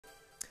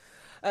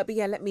But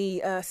yeah, let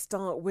me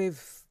start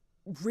with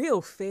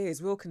real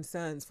fears, real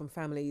concerns from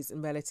families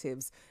and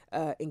relatives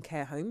in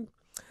care home.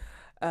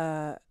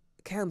 Care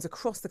homes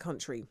across the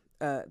country,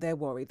 they're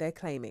worried, they're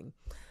claiming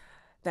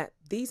that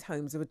these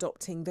homes are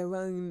adopting their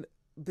own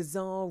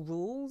bizarre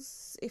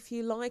rules, if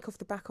you like, off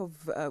the back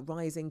of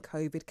rising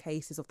COVID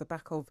cases, off the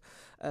back of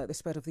the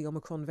spread of the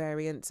Omicron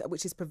variant,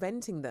 which is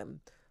preventing them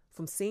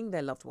from seeing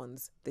their loved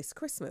ones this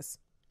Christmas.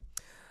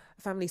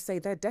 Families say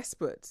they're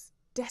desperate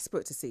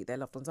to see their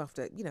loved ones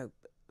after, a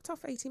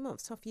tough 18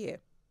 months, tough year.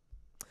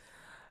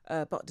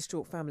 But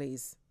distraught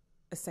families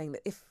are saying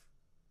that if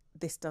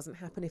this doesn't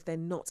happen, if they're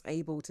not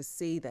able to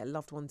see their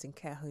loved ones in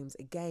care homes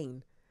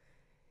again,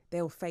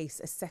 they'll face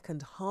a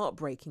second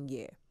heartbreaking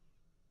year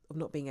of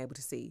not being able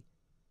to see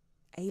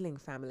ailing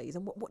families.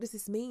 And what does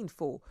this mean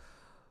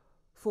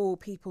for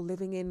people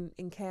living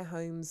in care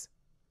homes?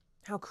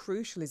 How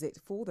crucial is it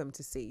for them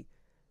to see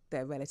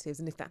their relatives?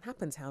 And if that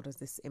happens, how does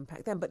this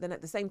impact them? But then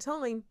at the same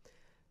time,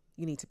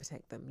 you need to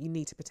protect them. You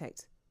need to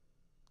protect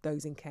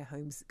those in care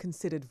homes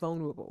considered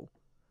vulnerable.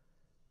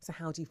 So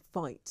how do you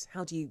fight?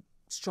 How do you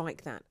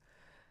strike that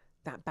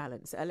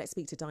balance? Let's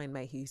speak to Diane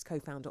Mayhew, who's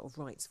co-founder of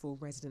Rights for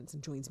Residents,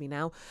 and joins me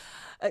now.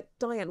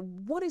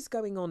 Diane, what is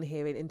going on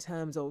here in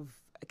terms of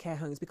care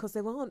homes? Because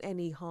there aren't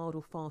any hard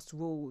or fast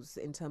rules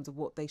in terms of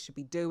what they should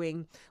be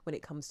doing when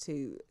it comes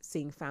to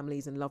seeing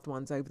families and loved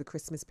ones over the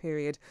Christmas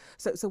period.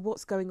 So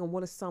what's going on?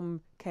 What are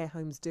some care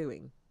homes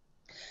doing?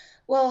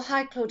 Well,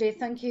 hi, Claudia.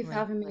 Thank you for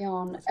having me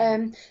on.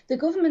 The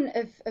government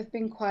have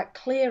been quite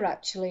clear,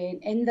 actually,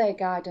 in their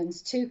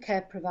guidance to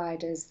care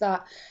providers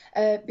that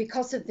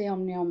because of the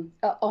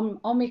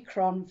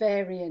Omicron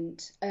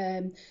variant,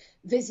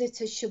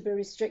 visitors should be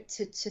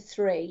restricted to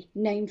 3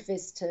 named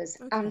visitors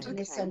and an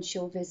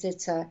essential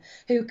visitor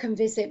who can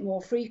visit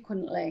more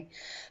frequently.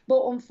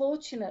 But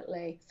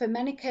unfortunately, for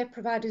many care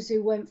providers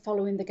who weren't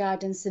following the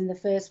guidance in the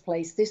first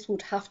place, this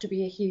would have to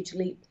be a huge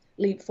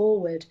leap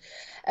forward.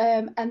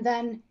 And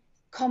then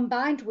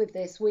combined with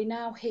this, we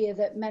now hear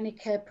that many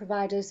care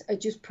providers are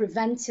just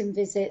preventing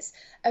visits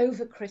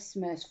over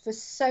Christmas for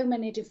so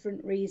many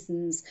different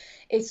reasons.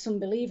 It's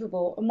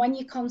unbelievable. And when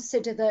you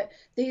consider that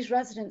these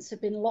residents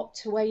have been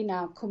locked away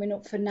now, coming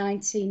up for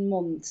 19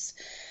 months,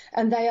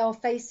 and they are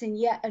facing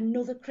yet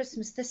another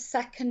Christmas, the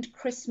second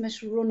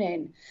Christmas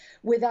running,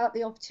 without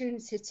the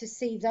opportunity to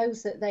see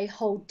those that they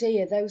hold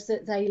dear, those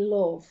that they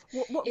love.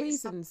 What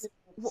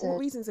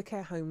reasons are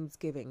care homes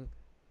giving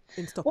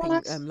in stopping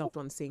loved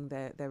ones seeing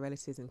their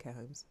relatives in care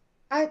homes?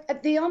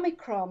 The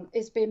Omicron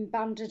is being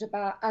banded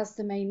about as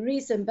the main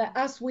reason, but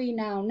as we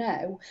now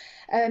know,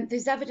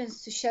 there's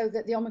evidence to show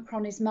that the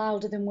Omicron is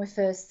milder than we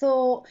first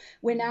thought.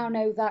 We now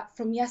know that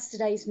from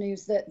yesterday's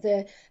news that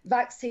the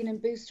vaccine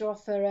and booster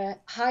offer a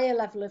higher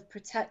level of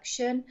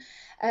protection.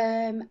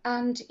 And,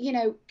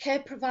 care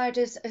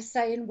providers are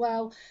saying,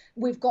 well,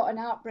 we've got an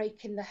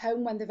outbreak in the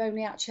home when they've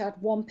only actually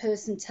had one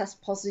person test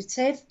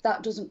positive.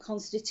 That doesn't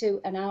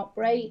constitute an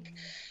outbreak.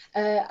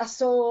 I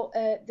saw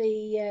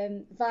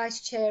the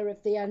vice chair of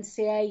the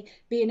NCA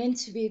being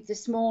interviewed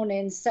this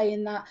morning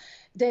saying that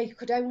they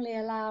could only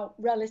allow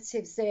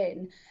relatives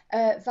in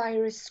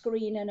via a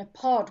screen and a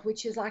pod,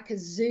 which is like a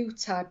zoo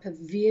type of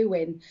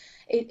viewing.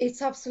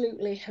 It's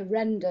absolutely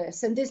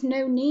horrendous, and there's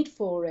no need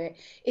for it.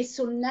 It's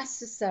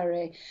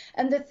unnecessary.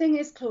 And the thing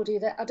is,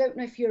 Claudia, that I don't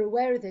know if you're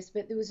aware of this,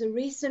 but there was a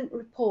recent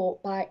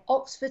report by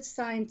Oxford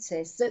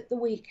scientists at the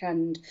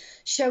weekend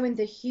showing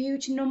the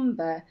huge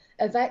number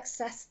of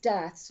excess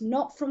deaths,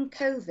 not from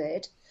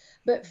COVID,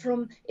 but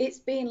from it's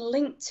being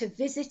linked to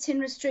visiting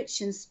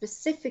restrictions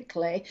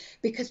specifically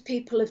because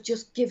people have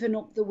just given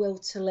up the will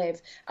to live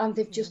and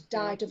they've just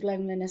died of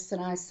loneliness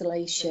and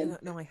isolation.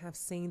 No, I have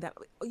seen that.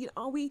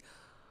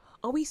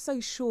 Are we so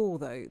sure,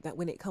 though, that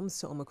when it comes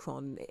to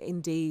Omicron,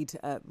 indeed,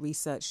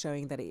 research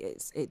showing that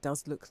it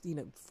does look,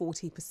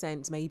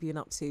 40%, maybe even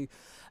up to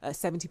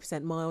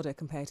 70% milder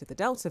compared to the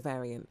Delta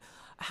variant?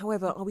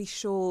 However, are we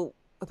sure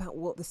about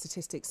what the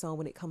statistics are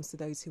when it comes to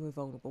those who are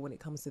vulnerable, when it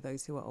comes to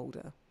those who are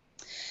older?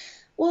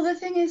 Well, the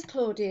thing is,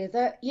 Claudia,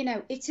 that,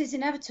 it is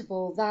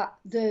inevitable that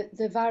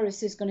the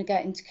virus is going to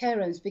get into care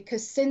homes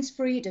because since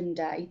Freedom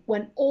Day,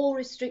 when all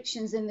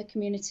restrictions in the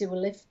community were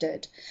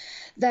lifted,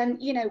 then,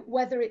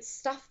 whether it's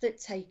staff that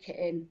take it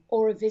in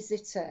or a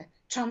visitor,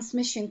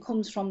 transmission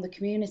comes from the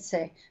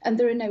community and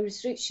there are no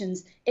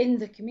restrictions in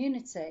the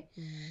community.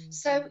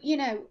 So,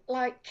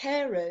 like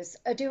carers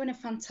are doing a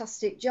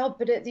fantastic job,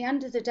 but at the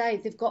end of the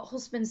day, they've got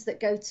husbands that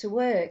go to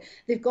work,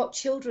 they've got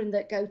children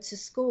that go to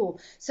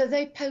school, so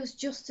they pose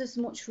just as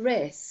much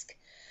risk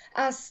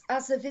as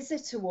a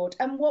visitor would.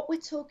 And what we're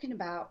talking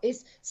about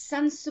is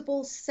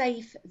sensible,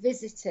 safe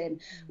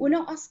visiting. We're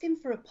not asking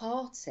for a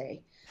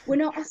party. We're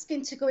not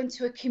asking to go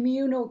into a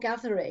communal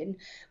gathering.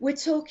 We're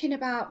talking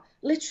about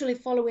literally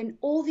following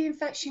all the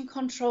infection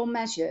control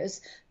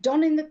measures,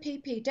 donning the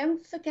PPE.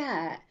 Don't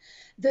forget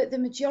that the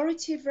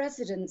majority of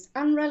residents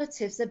and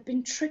relatives have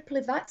been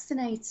triply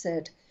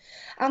vaccinated.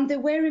 And they're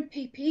wearing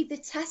PPE, they're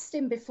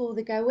testing before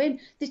they go in,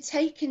 they're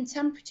taking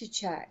temperature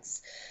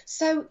checks.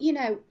 So,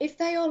 if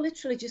they are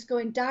literally just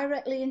going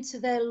directly into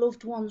their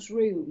loved one's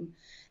room,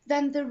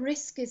 then the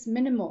risk is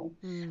minimal.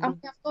 And we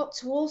have got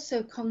to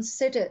also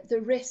consider the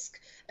risk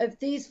of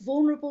these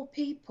vulnerable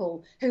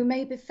people who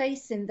may be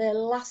facing their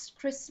last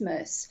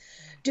Christmas.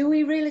 Do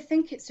we really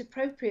think it's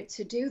appropriate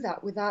to do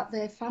that without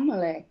their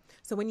family?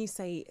 So when you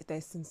say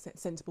there's some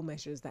sensible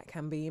measures that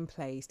can be in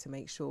place to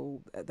make sure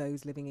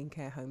those living in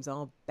care homes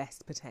are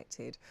best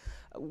protected,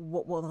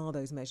 what are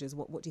those measures?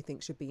 What do you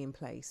think should be in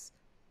place?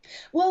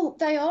 Well,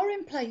 they are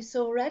in place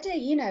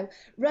already.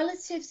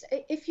 Relatives,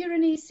 if you're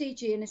an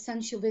ECG, an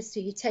essential visitor,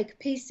 you take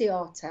a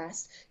PCR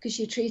test because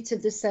you're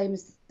treated the same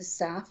as the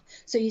staff.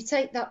 So you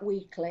take that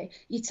weekly.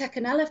 You take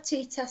an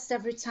LFT test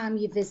every time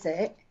you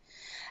visit.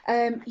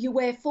 You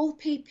wear full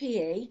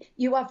PPE,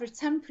 you have a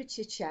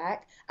temperature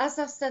check. As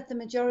I've said, the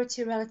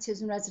majority of relatives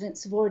and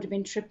residents have already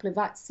been triply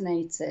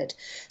vaccinated.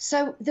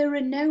 So there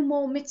are no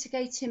more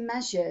mitigating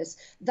measures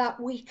that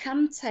we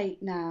can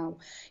take now.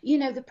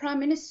 The Prime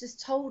Minister's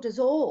told us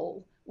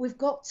all we've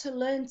got to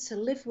learn to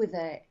live with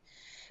it.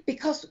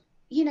 Because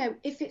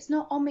if it's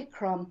not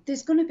Omicron,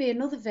 there's going to be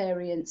another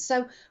variant.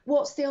 So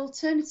what's the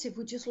alternative?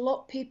 We just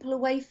lock people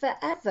away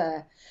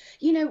forever.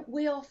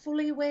 We are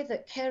fully aware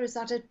that carers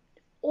had an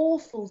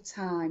awful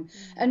time,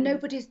 and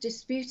nobody's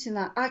disputing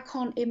that. I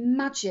can't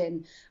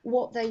imagine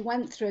what they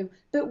went through,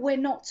 but we're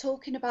not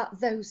talking about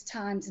those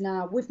times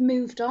now. We've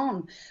moved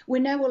on. We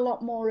know a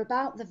lot more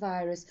about the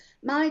virus.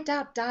 My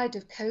dad died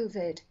of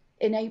COVID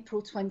in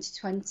April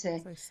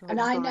 2020, and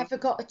I never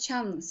got a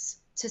chance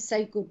to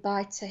say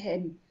goodbye to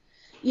him.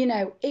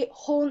 It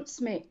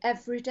haunts me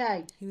every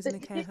day. He was in a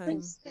care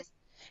home.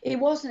 It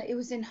wasn't, it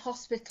was in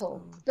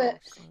hospital. But,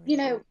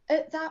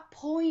 at that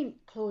point,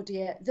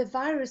 Claudia, the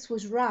virus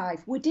was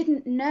rife. We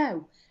didn't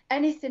know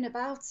anything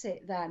about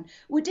it then.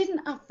 We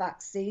didn't have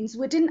vaccines.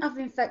 We didn't have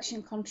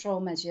infection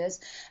control measures.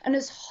 And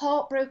as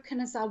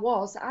heartbroken as I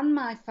was and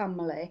my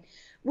family,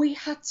 we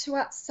had to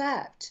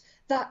accept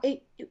that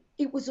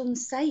it was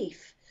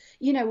unsafe.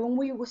 And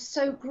we were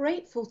so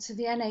grateful to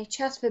the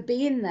NHS for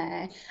being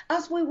there,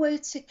 as we were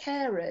to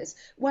carers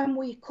when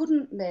we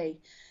couldn't be.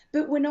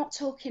 But we're not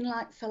talking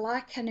like for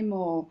like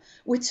anymore.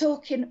 We're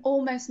talking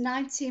almost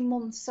 19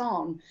 months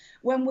on,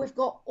 when we've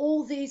got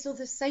all these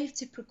other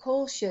safety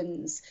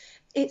precautions.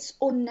 It's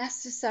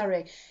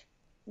unnecessary.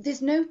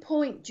 There's no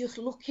point just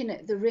looking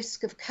at the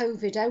risk of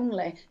COVID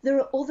only. There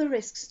are other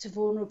risks to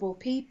vulnerable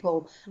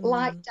people,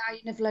 like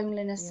dying of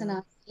loneliness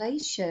and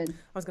isolation.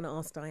 I was going to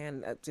ask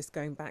Diane, just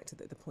going back to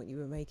the point you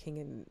were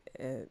making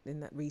in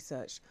that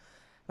research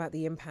about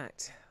the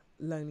impact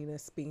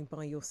loneliness, being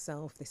by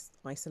yourself, this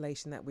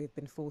isolation that we've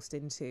been forced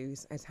into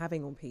as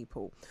having on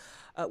people.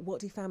 What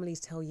do families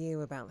tell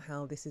you about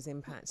how this is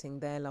impacting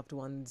their loved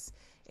ones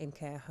in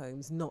care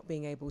homes, not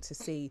being able to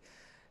see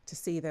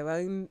their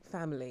own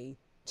family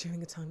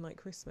during a time like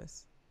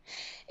Christmas?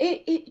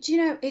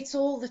 It's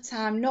all the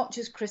time, not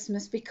just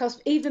Christmas,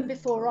 because even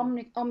before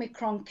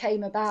Omicron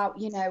came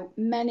about,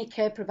 many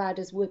care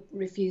providers were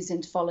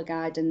refusing to follow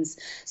guidance.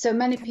 So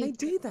many people. They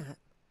do that?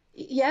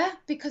 Yeah,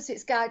 because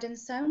it's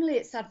guidance only.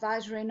 It's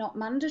advisory, not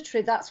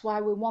mandatory. That's why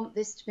we want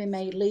this to be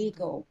made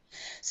legal.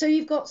 So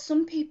you've got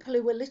some people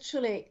who are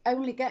literally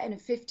only getting a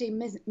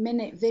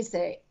 15-minute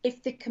visit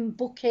if they can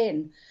book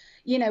in,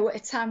 at a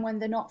time when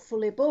they're not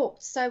fully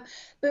booked. So,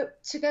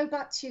 but to go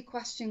back to your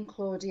question,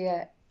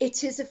 Claudia,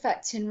 it is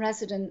affecting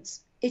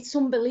residents. It's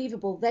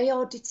unbelievable. They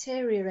are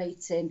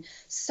deteriorating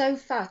so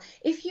fast.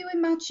 If you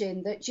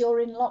imagine that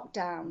during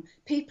lockdown,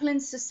 people in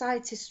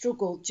society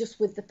struggled just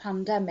with the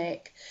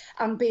pandemic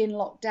and being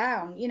locked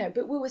down,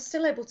 but we were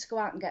still able to go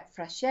out and get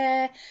fresh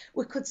air.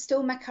 We could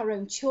still make our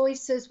own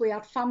choices. We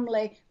had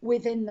family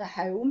within the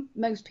home.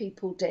 Most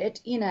people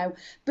did,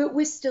 but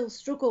we still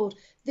struggled.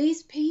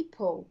 These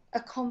people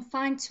are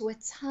confined to a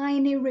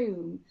tiny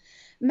room.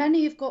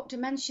 Many have got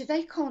dementia.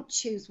 They can't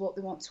choose what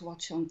they want to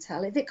watch on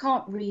telly. They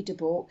can't read a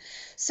book.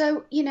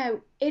 So, in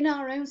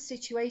our own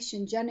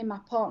situation, Jenny, my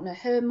partner,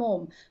 her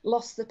mum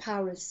lost the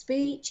power of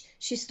speech.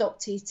 She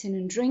stopped eating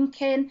and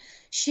drinking.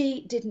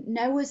 She didn't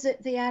know us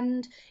at the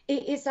end.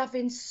 It is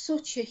having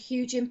such a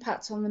huge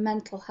impact on the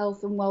mental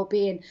health and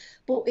well-being.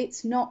 But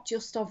it's not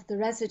just of the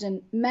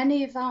resident.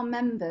 Many of our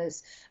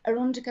members are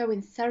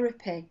undergoing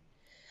therapy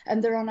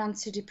and they're on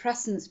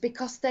antidepressants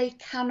because they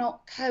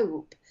cannot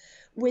cope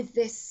with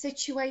this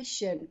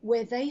situation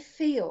where they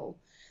feel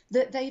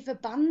that they've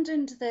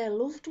abandoned their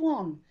loved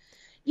one.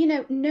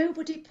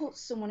 Nobody puts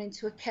someone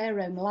into a care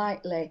home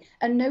lightly,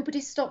 and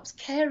nobody stops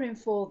caring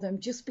for them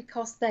just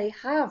because they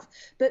have.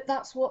 But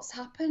that's what's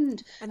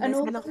happened. And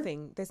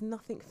there's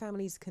nothing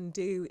families can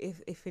do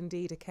if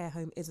indeed a care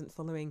home isn't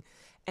following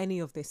any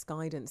of this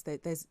guidance.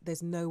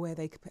 There's nowhere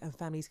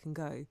families can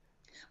go.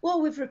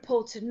 Well, we've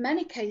reported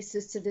many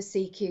cases to the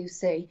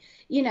CQC,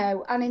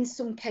 and in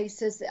some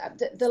cases,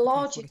 the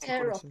larger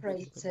care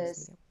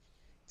operators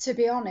to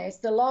be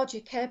honest, the larger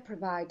care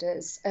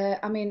providers,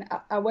 I mean,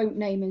 I won't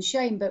name and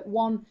shame, but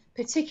one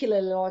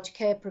particularly large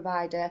care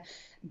provider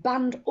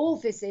banned all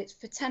visits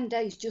for 10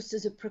 days just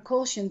as a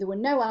precaution. There were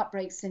no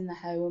outbreaks in the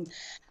home.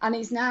 And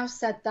he's now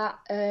said that,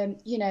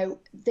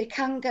 they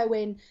can go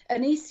in,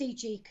 an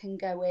ECG can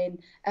go in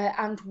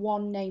and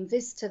one named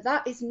visitor.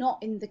 That is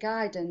not in the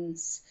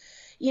guidance.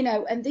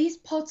 And these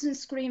pods and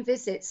screen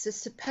visits are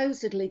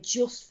supposedly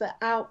just for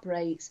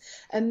outbreaks,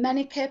 and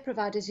many care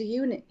providers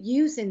are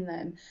using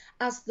them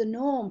as the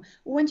norm.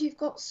 When you've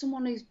got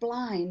someone who's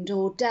blind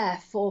or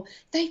deaf, or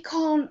they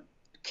can't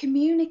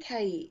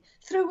communicate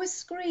through a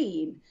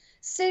screen,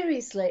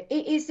 seriously,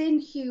 it is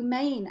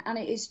inhumane and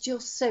it is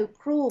just so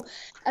cruel.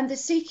 And the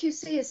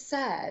CQC has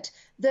said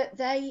that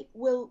they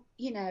will,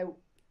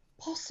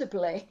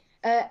 possibly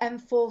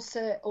enforce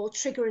or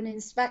trigger an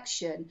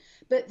inspection,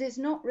 but there's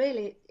not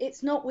really,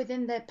 it's not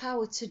within their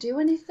power to do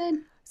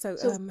anything. So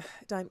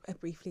Diane,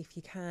 briefly, if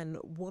you can,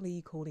 what are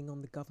you calling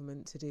on the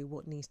government to do?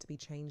 What needs to be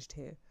changed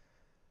here?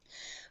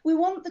 We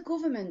want the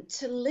government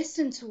to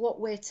listen to what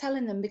we're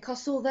telling them,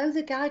 because although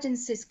the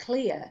guidance is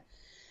clear,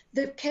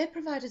 the care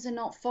providers are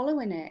not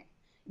following it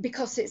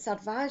because it's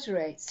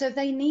advisory. So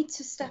they need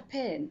to step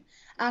in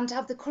and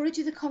have the courage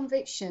of the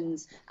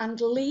convictions and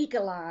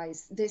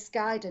legalise this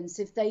guidance.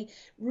 If they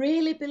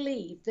really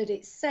believe that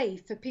it's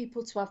safe for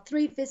people to have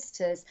 3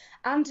 visitors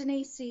and an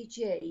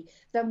ECG,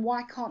 then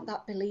why can't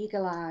that be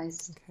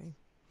legalised? Okay.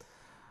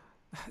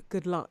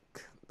 Good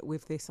luck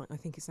with this. I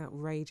think it's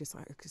outrageous.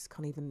 I just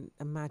can't even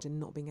imagine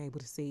not being able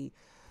to see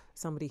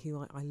somebody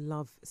who I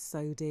love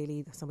so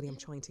dearly, somebody I'm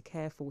trying to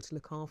care for, to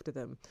look after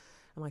them,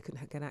 and I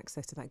couldn't get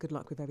access to that. Good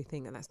luck with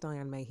everything. And that's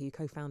Diane Mayhew,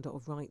 co-founder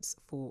of Rights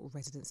for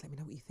Residents. Let me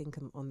know what you think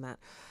on that.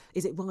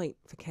 Is it right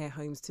for care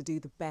homes to do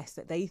the best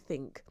that they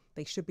think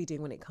they should be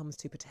doing when it comes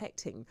to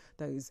protecting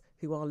those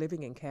who are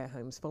living in care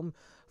homes from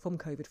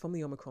COVID, from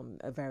the Omicron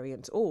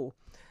variant? Or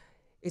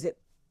is it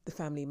the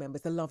family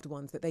members, the loved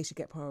ones, that they should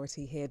get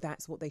priority here?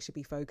 That's what they should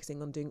be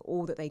focusing on, doing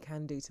all that they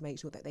can do to make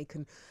sure that they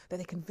can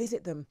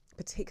visit them,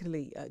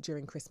 particularly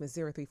during Christmas.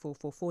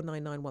 0344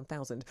 499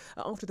 1000.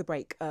 After the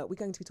break, we're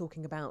going to be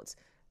talking about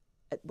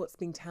what's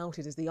being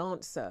touted as the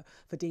answer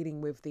for dealing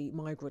with the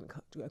migrant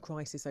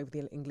crisis over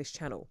the English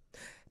Channel: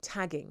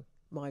 tagging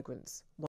migrants.